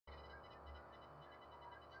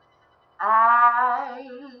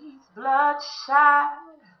eyes bloodshot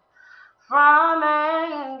from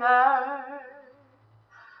anger.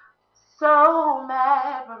 So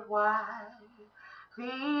mad, but why?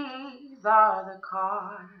 These are the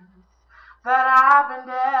cards that I've been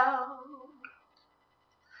dealt.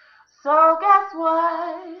 So guess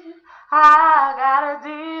what? I gotta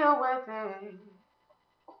deal with it.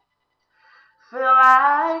 Feel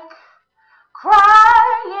like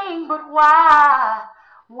crying, but why?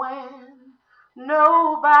 When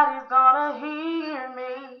nobody's gonna hear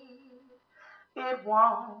me, it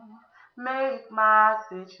won't make my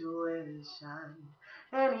situation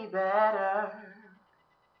any better.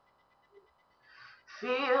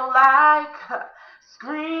 Feel like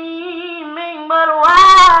screaming, but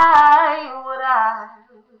why would I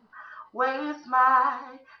waste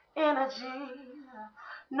my energy?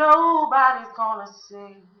 Nobody's gonna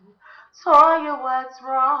see. Toya, what's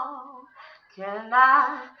wrong? Can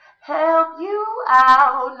I help you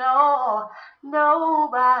out? No,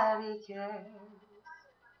 nobody cares.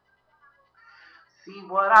 See,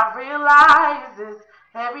 what I realize is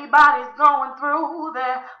everybody's going through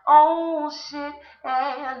their own shit,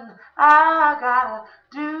 and I gotta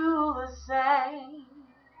do the same.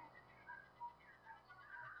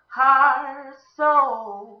 Heart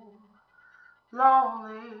so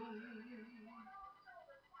lonely.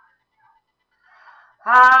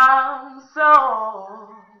 I'm so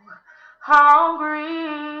hungry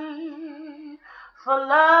for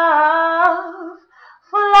love,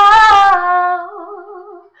 for love,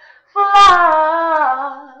 for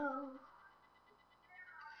love.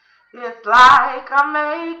 It's like I'm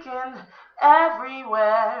making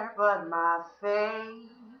everywhere but my face.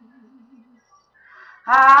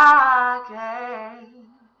 I can't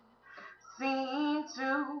seem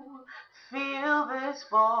to feel this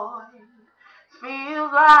void.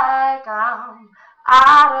 Feels like I'm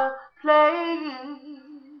out of place.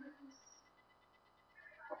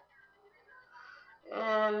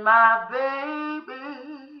 And my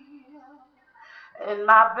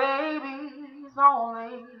baby's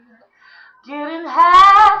only getting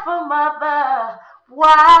half a mother.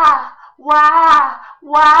 Why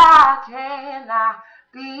can't I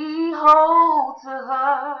be whole to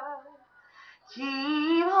her?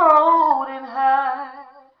 Keep holding her,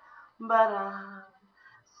 but I'm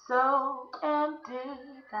so empty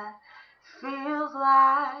that feels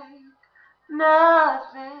like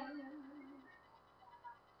nothing.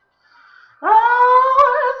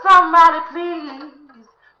 Oh, somebody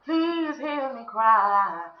please hear me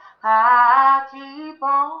cry. I keep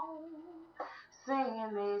on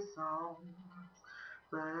singing these songs,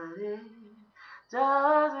 but it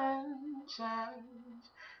doesn't change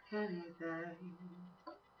anything.